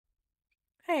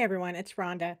Hi everyone, it's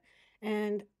Rhonda.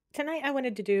 And tonight I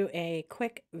wanted to do a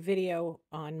quick video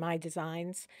on my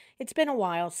designs. It's been a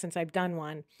while since I've done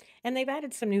one, and they've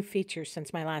added some new features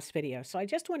since my last video. So I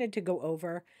just wanted to go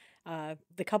over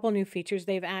the couple new features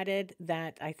they've added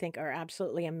that I think are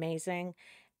absolutely amazing.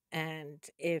 And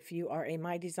if you are a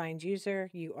MyDesigns user,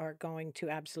 you are going to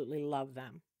absolutely love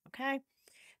them. Okay.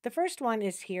 The first one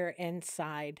is here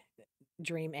inside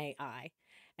Dream AI.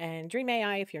 And Dream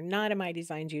AI, if you're not a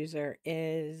MyDesigns user,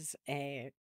 is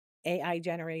a AI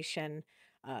generation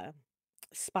uh,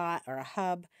 spot or a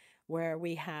hub where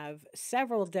we have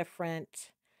several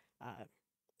different uh,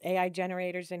 AI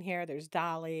generators in here. There's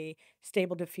Dolly,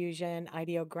 Stable Diffusion,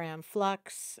 Ideogram,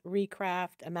 Flux,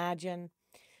 Recraft, Imagine.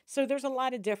 So there's a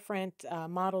lot of different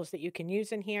models that you can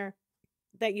use in here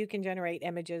that you can generate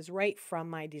images right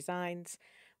from MyDesigns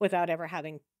without ever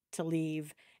having to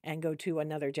leave and go to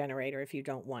another generator if you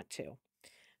don't want to.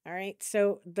 All right.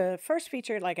 So the first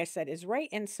feature, like I said, is right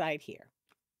inside here.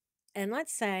 And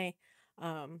let's say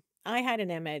I had an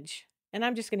image, and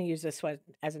I'm just going to use this one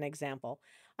as an example.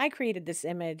 I created this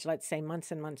image, let's say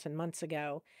months and months and months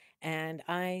ago, and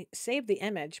I saved the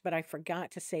image, but I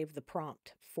forgot to save the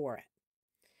prompt for it.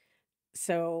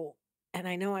 So, and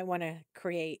I know I want to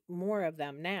create more of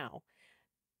them now,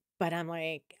 but I'm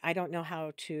like, I don't know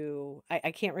how to, I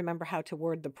can't remember how to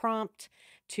word the prompt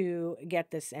to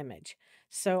get this image.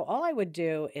 So all I would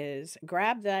do is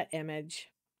grab that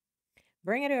image,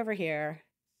 bring it over here,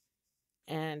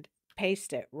 and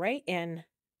paste it right in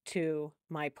to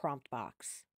my prompt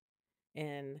box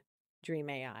in Dream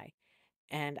AI.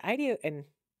 And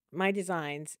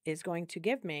MyDesigns is going to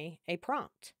give me a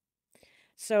prompt.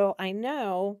 So I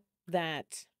know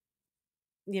that,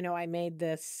 I made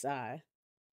this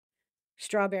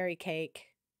strawberry cake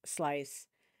slice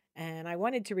and I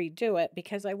wanted to redo it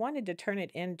because I wanted to turn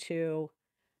it into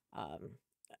um,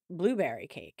 blueberry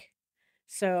cake.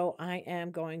 So I am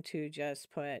going to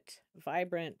just put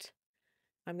vibrant.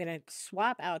 I'm going to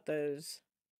swap out those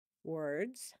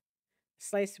words.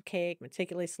 Slice of cake,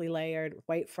 meticulously layered,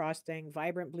 white frosting,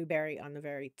 vibrant blueberry on the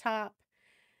very top.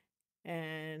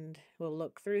 And we'll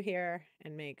look through here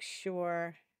and make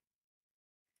sure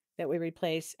that we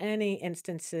replace any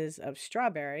instances of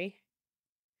strawberry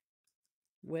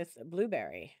with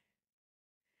blueberry.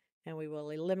 And we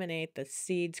will eliminate the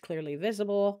seeds clearly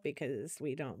visible because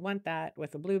we don't want that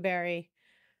with a blueberry.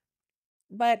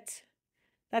 But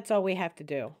that's all we have to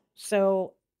do.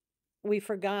 So we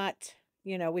forgot,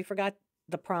 we forgot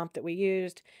the prompt that we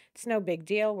used. It's no big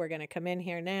deal. We're going to come in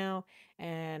here now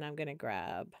and I'm going to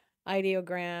grab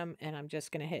ideogram and I'm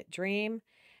just going to hit dream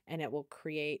and it will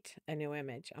create a new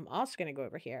image. I'm also going to go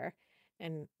over here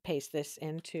and paste this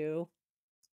into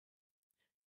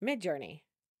Midjourney.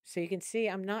 So you can see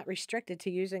I'm not restricted to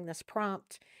using this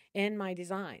prompt in my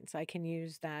designs. I can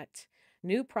use that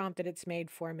new prompt that it's made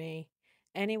for me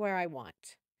anywhere I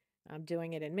want. I'm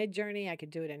doing it in Midjourney. I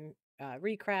could do it in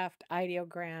Recraft,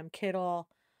 Ideogram, Kittl,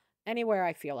 anywhere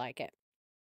I feel like it.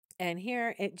 And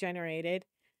here it generated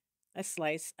a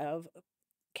slice of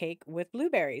cake with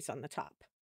blueberries on the top.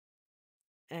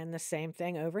 And the same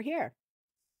thing over here.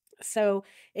 So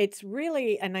it's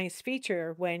really a nice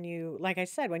feature when you, like I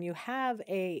said, when you have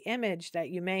a image that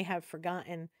you may have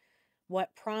forgotten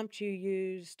what prompt you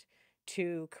used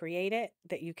to create it,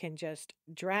 that you can just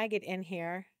drag it in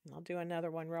here. And I'll do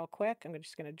another one real quick. I'm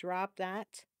just going to drop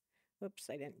that. Oops,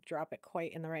 I didn't drop it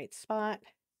quite in the right spot.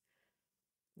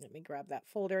 Let me grab that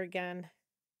folder again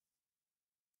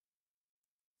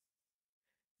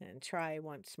and try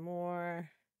once more.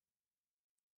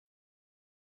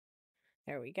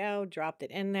 There we go. Dropped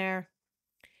it in there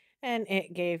and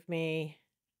it gave me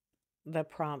the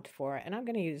prompt for it. And I'm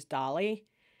going to use Dolly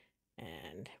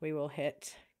and we will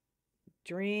hit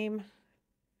dream.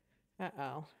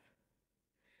 Uh-oh.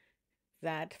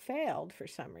 That failed for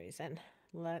some reason.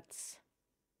 Let's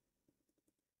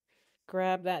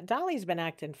grab that. Dolly's been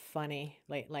acting funny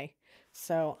lately.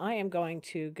 So I am going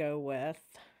to go with,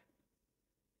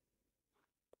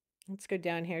 let's go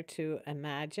down here to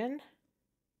Imagine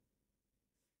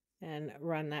and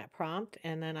run that prompt.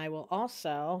 And then I will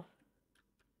also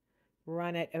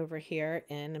run it over here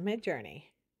in Midjourney.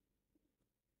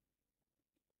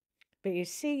 But you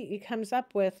see, it comes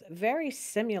up with very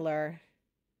similar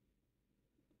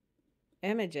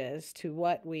images to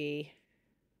what we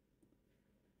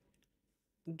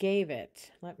gave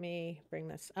it. Let me bring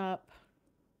this up.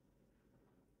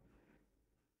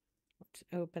 Let's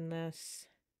open this.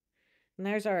 And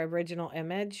there's our original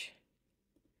image.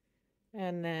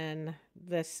 And then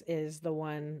this is the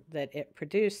one that it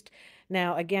produced.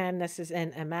 Now, again, this is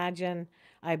in Imagine.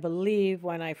 I believe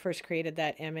when I first created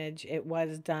that image, it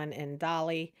was done in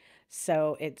Dolly.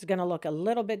 So it's going to look a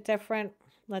little bit different.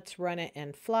 Let's run it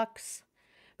in Flux,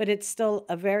 but it's still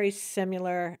a very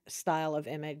similar style of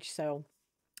image. So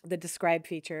the describe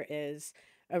feature is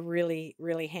a really,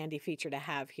 really handy feature to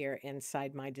have here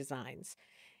inside My Designs.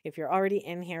 If you're already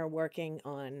in here working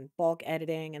on bulk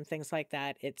editing and things like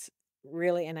that, it's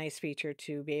really a nice feature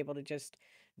to be able to just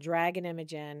drag an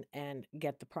image in and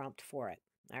get the prompt for it.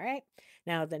 All right.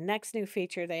 Now, the next new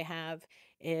feature they have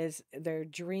is their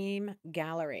Dream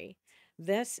Gallery.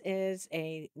 This is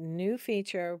a new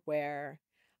feature where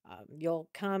you'll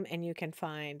come and you can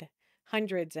find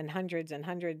hundreds and hundreds and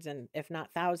hundreds and if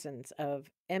not thousands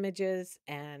of images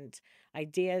and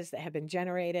ideas that have been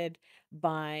generated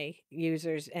by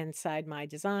users inside My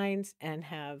Designs and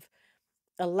have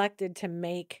elected to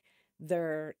make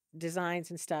their designs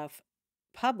and stuff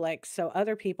public so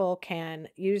other people can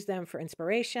use them for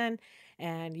inspiration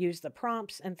and use the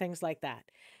prompts and things like that.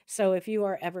 So if you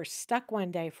are ever stuck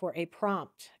one day for a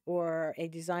prompt or a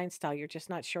design style, you're just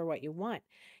not sure what you want,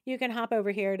 you can hop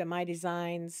over here to My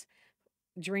Designs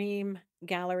Dream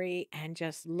Gallery and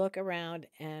just look around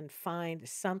and find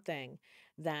something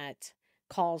that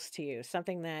calls to you,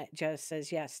 something that just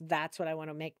says, yes, that's what I want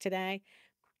to make today.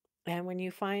 And when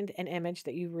you find an image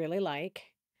that you really like,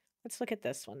 let's look at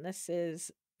this one. This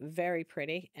is very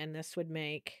pretty, and this would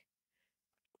make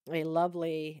a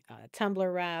lovely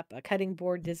tumbler wrap, a cutting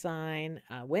board design,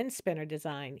 a wind spinner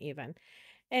design, even.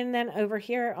 And then over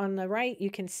here on the right,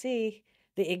 you can see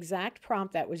the exact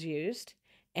prompt that was used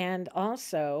and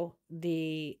also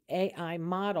the AI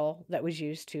model that was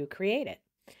used to create it.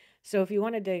 So if you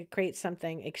wanted to create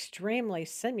something extremely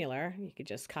similar, you could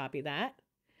just copy that,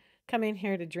 come in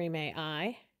here to Dream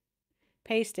AI,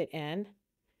 paste it in,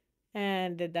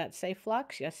 and did that say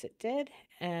Flux? Yes, it did.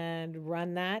 And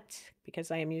run that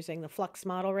because I am using the Flux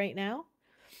model right now.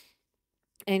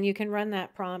 And you can run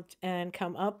that prompt and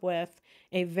come up with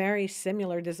a very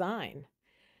similar design.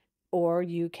 Or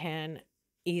you can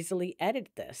easily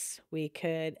edit this. We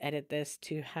could edit this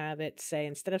to have it say,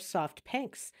 instead of soft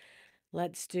pinks,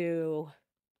 let's do,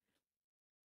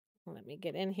 let me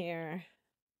get in here,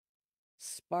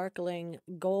 sparkling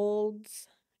golds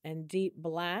and deep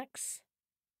blacks,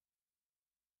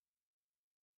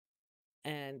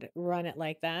 and run it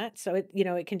like that. So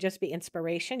it can just be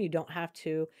inspiration. You don't have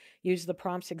to use the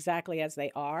prompts exactly as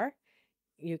they are.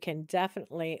 You can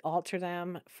definitely alter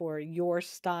them for your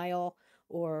style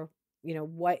or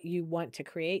what you want to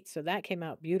create. So that came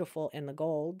out beautiful in the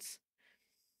golds.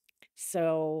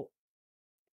 So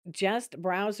just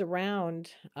browse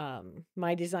around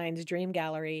My Designs Dream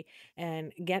Gallery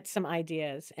and get some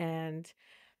ideas. And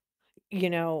you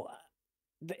know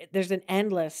there's an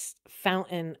endless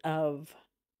fountain of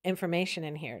information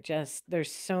in here. Just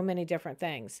there's so many different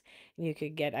things. You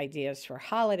could get ideas for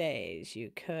holidays.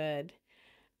 You could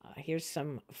here's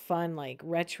some fun, like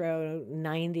retro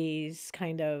 90s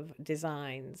kind of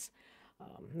designs.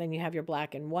 Then you have your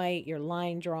black and white, your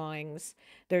line drawings.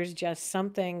 There's just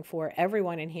something for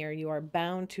everyone in here. You are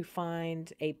bound to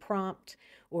find a prompt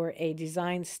or a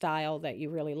design style that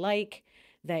you really like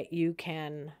that you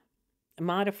can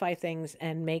modify things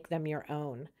and make them your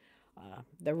own.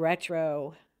 The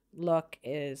retro look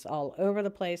is all over the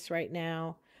place right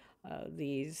now.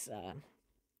 These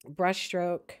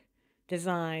brushstroke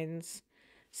designs.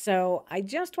 So I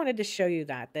just wanted to show you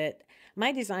that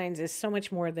My Designs is so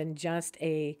much more than just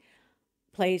a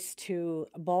place to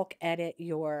bulk edit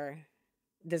your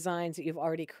designs that you've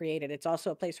already created. It's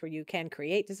also a place where you can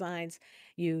create designs.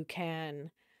 You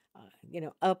can,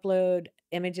 upload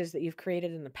images that you've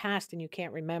created in the past and you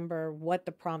can't remember what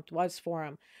the prompt was for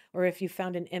them. Or if you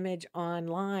found an image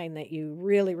online that you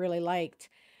really, really liked,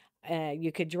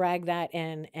 you could drag that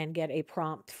in and get a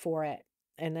prompt for it.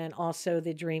 And then also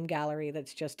the dream gallery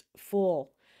that's just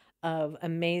full of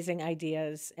amazing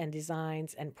ideas and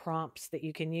designs and prompts that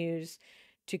you can use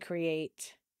to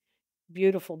create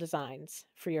beautiful designs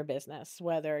for your business,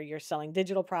 whether you're selling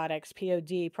digital products,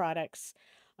 POD products,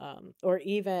 or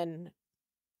even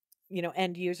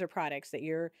end user products that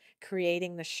you're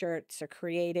creating the shirts or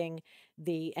creating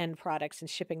the end products and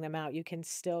shipping them out. You can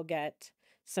still get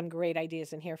some great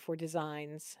ideas in here for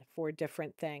designs for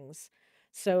different things.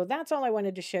 So that's all I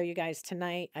wanted to show you guys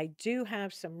tonight. I do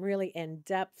have some really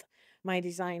in-depth My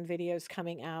Design videos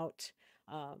coming out.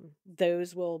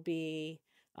 Those will be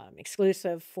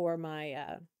exclusive for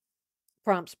my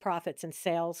Prompts, Profits, and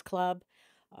Sales Club.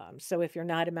 So if you're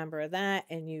not a member of that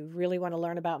and you really want to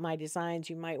learn about My Designs,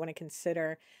 you might want to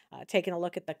consider taking a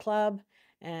look at the club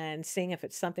and seeing if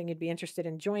it's something you'd be interested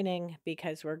in joining,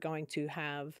 because we're going to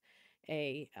have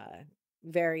a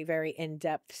very, very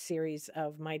in-depth series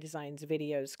of My Designs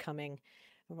videos coming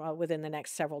within the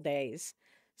next several days.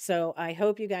 So I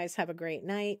hope you guys have a great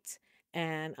night,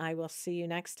 and I will see you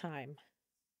next time.